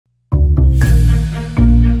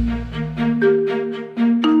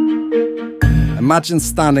Imagine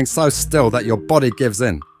standing so still that your body gives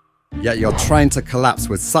in, yet you're trained to collapse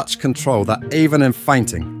with such control that even in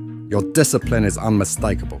fainting, your discipline is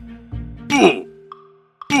unmistakable.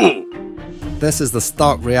 This is the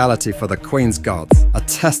stark reality for the Queen's Guards, a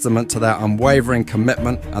testament to their unwavering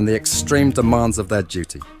commitment and the extreme demands of their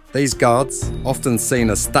duty. These guards, often seen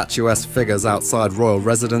as statuesque figures outside royal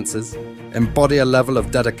residences, embody a level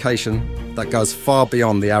of dedication that goes far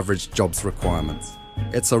beyond the average job's requirements.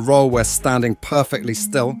 It's a role where standing perfectly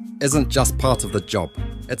still isn't just part of the job.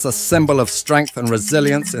 It's a symbol of strength and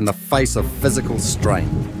resilience in the face of physical strain.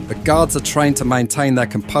 The guards are trained to maintain their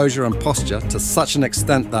composure and posture to such an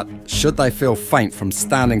extent that, should they feel faint from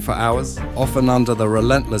standing for hours, often under the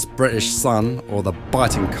relentless British sun or the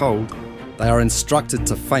biting cold, they are instructed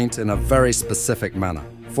to faint in a very specific manner.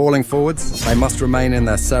 Falling forwards, they must remain in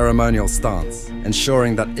their ceremonial stance,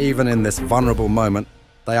 ensuring that even in this vulnerable moment,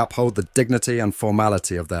 they uphold the dignity and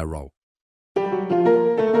formality of their role.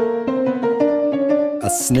 A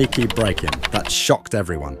sneaky break-in that shocked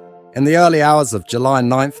everyone. In the early hours of July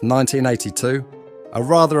 9th, 1982, a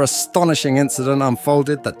rather astonishing incident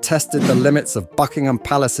unfolded that tested the limits of Buckingham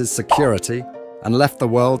Palace's security and left the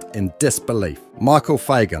world in disbelief. Michael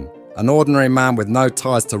Fagan, an ordinary man with no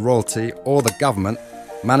ties to royalty or the government,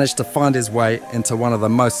 managed to find his way into one of the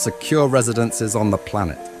most secure residences on the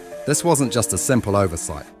planet. This wasn't just a simple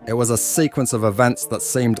oversight, it was a sequence of events that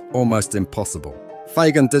seemed almost impossible.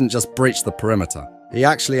 Fagan didn't just breach the perimeter, he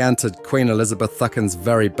actually entered Queen Elizabeth II's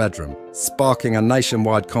very bedroom, sparking a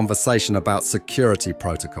nationwide conversation about security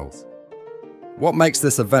protocols. What makes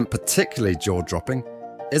this event particularly jaw-dropping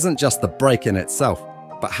isn't just the break-in itself,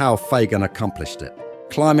 but how Fagan accomplished it.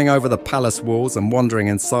 Climbing over the palace walls and wandering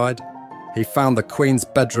inside, he found the Queen's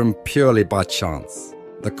bedroom purely by chance.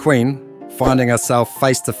 The Queen, finding herself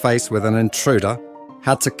face to face with an intruder,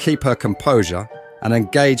 had to keep her composure and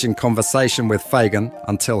engage in conversation with Fagan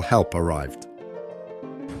until help arrived.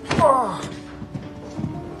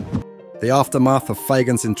 The aftermath of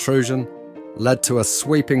Fagan's intrusion led to a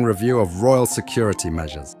sweeping review of royal security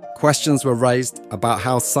measures. Questions were raised about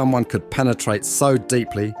how someone could penetrate so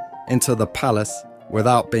deeply into the palace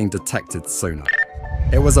without being detected sooner.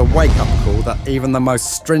 It was a wake-up call that even the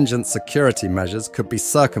most stringent security measures could be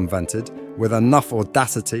circumvented with enough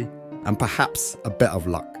audacity and perhaps a bit of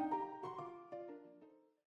luck.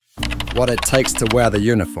 What it takes to wear the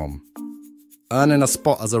uniform. Earning a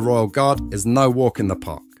spot as a royal guard is no walk in the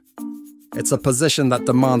park. It's a position that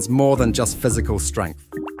demands more than just physical strength.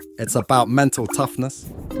 It's about mental toughness,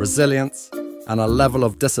 resilience, and a level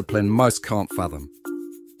of discipline most can't fathom.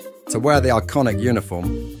 To wear the iconic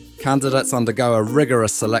uniform, candidates undergo a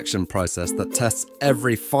rigorous selection process that tests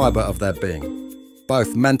every fibre of their being,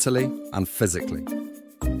 both mentally and physically.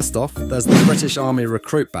 First off, there's the British Army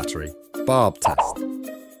Recruit Battery, BARB test,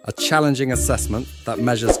 a challenging assessment that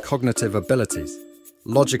measures cognitive abilities,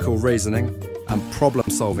 logical reasoning, and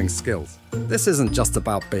problem-solving skills. This isn't just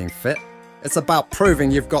about being fit, it's about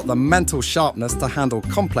proving you've got the mental sharpness to handle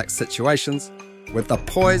complex situations with the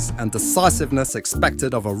poise and decisiveness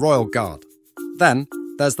expected of a royal guard. Then,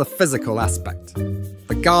 there's the physical aspect.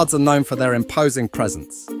 The guards are known for their imposing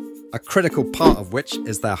presence, a critical part of which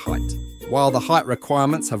is their height. While the height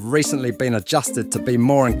requirements have recently been adjusted to be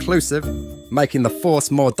more inclusive, making the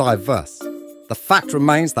force more diverse, the fact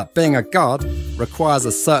remains that being a guard requires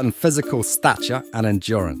a certain physical stature and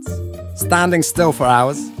endurance. Standing still for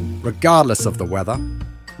hours, regardless of the weather,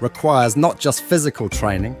 requires not just physical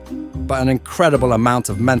training, but an incredible amount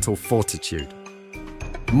of mental fortitude.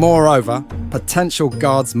 Moreover, potential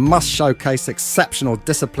guards must showcase exceptional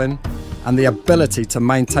discipline and the ability to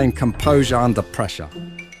maintain composure under pressure.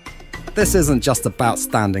 This isn't just about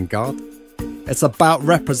standing guard. It's about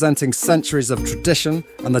representing centuries of tradition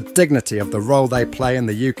and the dignity of the role they play in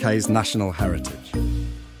the UK's national heritage.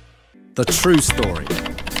 The true story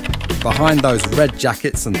behind those red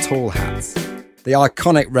jackets and tall hats. The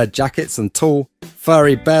iconic red jackets and tall,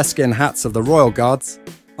 furry bearskin hats of the Royal Guards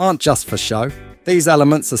aren't just for show. These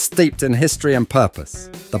elements are steeped in history and purpose.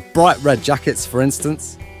 The bright red jackets, for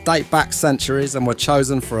instance, date back centuries and were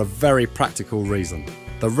chosen for a very practical reason.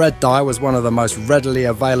 The red dye was one of the most readily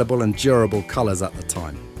available and durable colours at the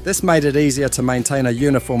time. This made it easier to maintain a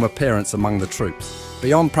uniform appearance among the troops.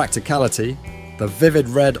 Beyond practicality, the vivid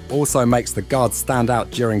red also makes the Guards stand out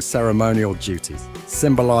during ceremonial duties,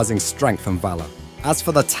 symbolising strength and valour. As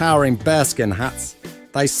for the towering bearskin hats,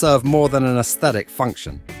 they serve more than an aesthetic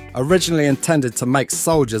function. Originally intended to make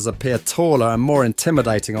soldiers appear taller and more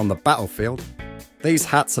intimidating on the battlefield, these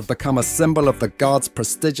hats have become a symbol of the Guards'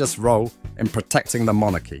 prestigious role in protecting the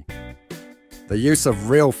monarchy. The use of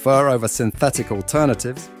real fur over synthetic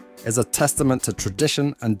alternatives is a testament to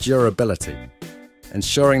tradition and durability.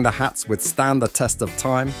 ensuring the hats withstand the test of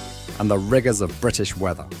time and the rigours of British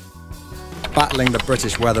weather. Battling the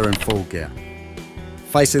British weather in full gear.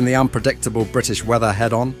 Facing the unpredictable British weather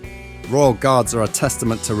head-on, Royal Guards are a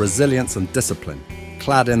testament to resilience and discipline.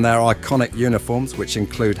 Clad in their iconic uniforms, which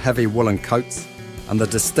include heavy woolen coats and the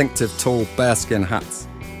distinctive tall bearskin hats,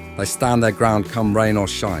 they stand their ground come rain or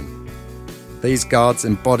shine. These guards,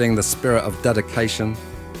 embodying the spirit of dedication,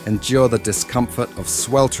 endure the discomfort of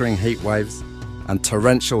sweltering heat waves and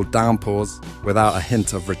torrential downpours without a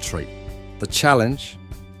hint of retreat. The challenge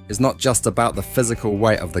is not just about the physical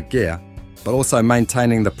weight of the gear, but also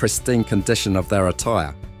maintaining the pristine condition of their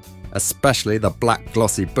attire, especially the black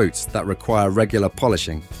glossy boots that require regular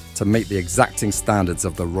polishing to meet the exacting standards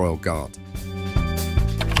of the Royal Guard.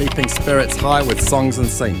 Keeping spirits high with songs and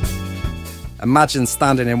scenes. Imagine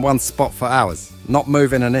standing in one spot for hours, not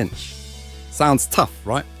moving an inch. Sounds tough,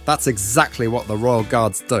 right? That's exactly what the Royal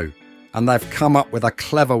Guards do, and they've come up with a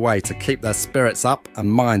clever way to keep their spirits up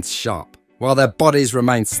and minds sharp. While their bodies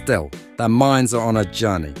remain still, their minds are on a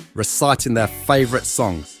journey, reciting their favourite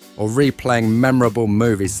songs or replaying memorable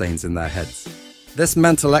movie scenes in their heads. This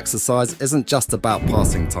mental exercise isn't just about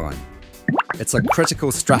passing time. It's a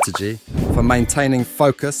critical strategy for maintaining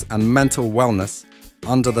focus and mental wellness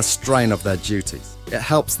under the strain of their duties. It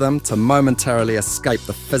helps them to momentarily escape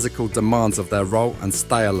the physical demands of their role and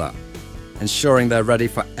stay alert, ensuring they're ready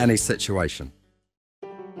for any situation.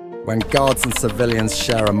 When guards and civilians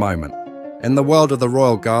share a moment. In the world of the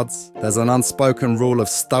Royal Guards, there's an unspoken rule of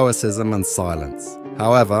stoicism and silence.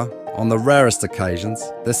 However, on the rarest occasions,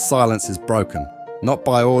 this silence is broken, not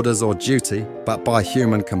by orders or duty, but by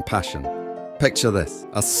human compassion. Picture this: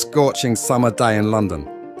 a scorching summer day in London,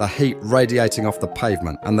 the heat radiating off the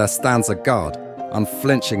pavement, and there stands a guard,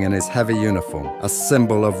 unflinching in his heavy uniform, a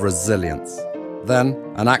symbol of resilience. Then,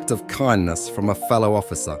 an act of kindness from a fellow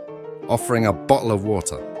officer, offering a bottle of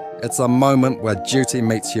water. It's a moment where duty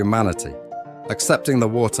meets humanity. Accepting the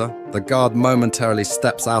water, the guard momentarily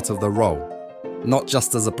steps out of the role, not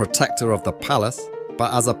just as a protector of the palace,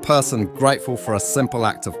 but as a person grateful for a simple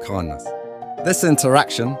act of kindness. This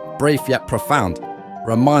interaction, brief yet profound,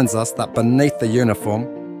 reminds us that beneath the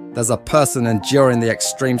uniform, there's a person enduring the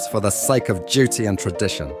extremes for the sake of duty and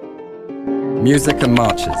tradition. Music and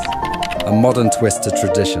marches, a modern twist to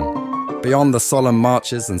tradition. Beyond the solemn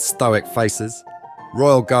marches and stoic faces,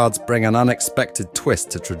 Royal Guards bring an unexpected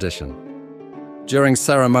twist to tradition. During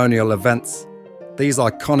ceremonial events, these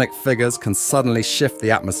iconic figures can suddenly shift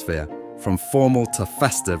the atmosphere from formal to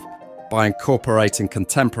festive by incorporating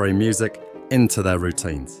contemporary music into their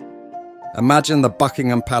routines. Imagine the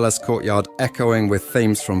Buckingham Palace courtyard echoing with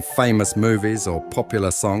themes from famous movies or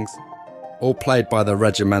popular songs, all played by the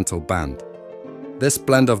regimental band. This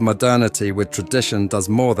blend of modernity with tradition does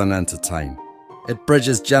more than entertain. It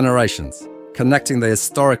bridges generations, connecting the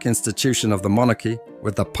historic institution of the monarchy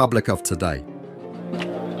with the public of today.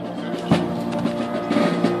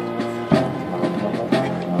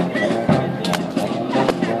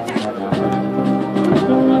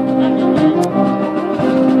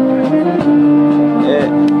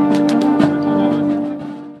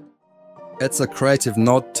 It's a creative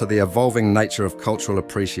nod to the evolving nature of cultural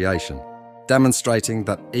appreciation, demonstrating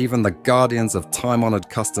that even the guardians of time-honoured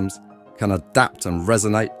customs can adapt and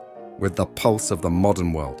resonate with the pulse of the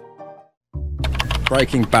modern world.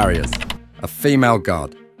 Breaking barriers. A female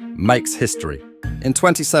guard makes history. In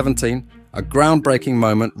 2017, a groundbreaking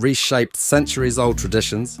moment reshaped centuries-old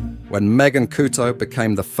traditions when Megan Couto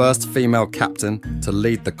became the first female captain to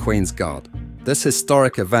lead the Queen's Guard. This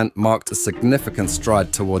historic event marked a significant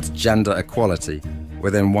stride towards gender equality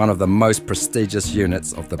within one of the most prestigious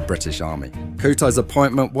units of the British Army. Couto's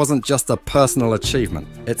appointment wasn't just a personal achievement.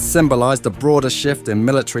 It symbolised a broader shift in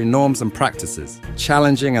military norms and practices,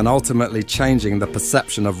 challenging and ultimately changing the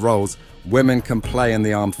perception of roles women can play in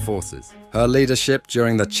the armed forces. Her leadership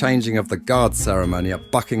during the changing of the guard ceremony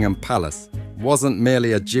at Buckingham Palace wasn't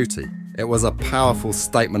merely a duty, it was a powerful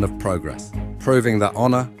statement of progress, proving that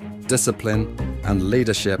honour, discipline, and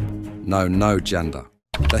leadership know no gender.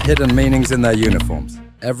 The hidden meanings in their uniforms.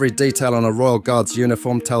 Every detail on a Royal Guard's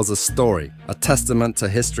uniform tells a story, a testament to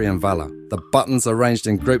history and valour. The buttons arranged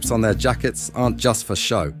in groups on their jackets aren't just for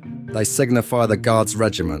show. They signify the Guards'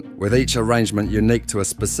 regiment, with each arrangement unique to a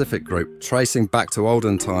specific group, tracing back to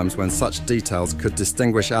olden times when such details could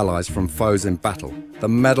distinguish allies from foes in battle. The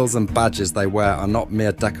medals and badges they wear are not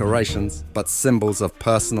mere decorations, but symbols of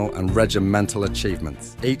personal and regimental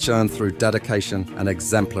achievements, each earned through dedication and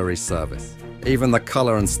exemplary service. Even the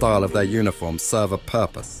colour and style of their uniforms serve a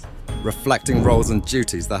purpose, reflecting roles and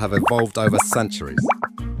duties that have evolved over centuries.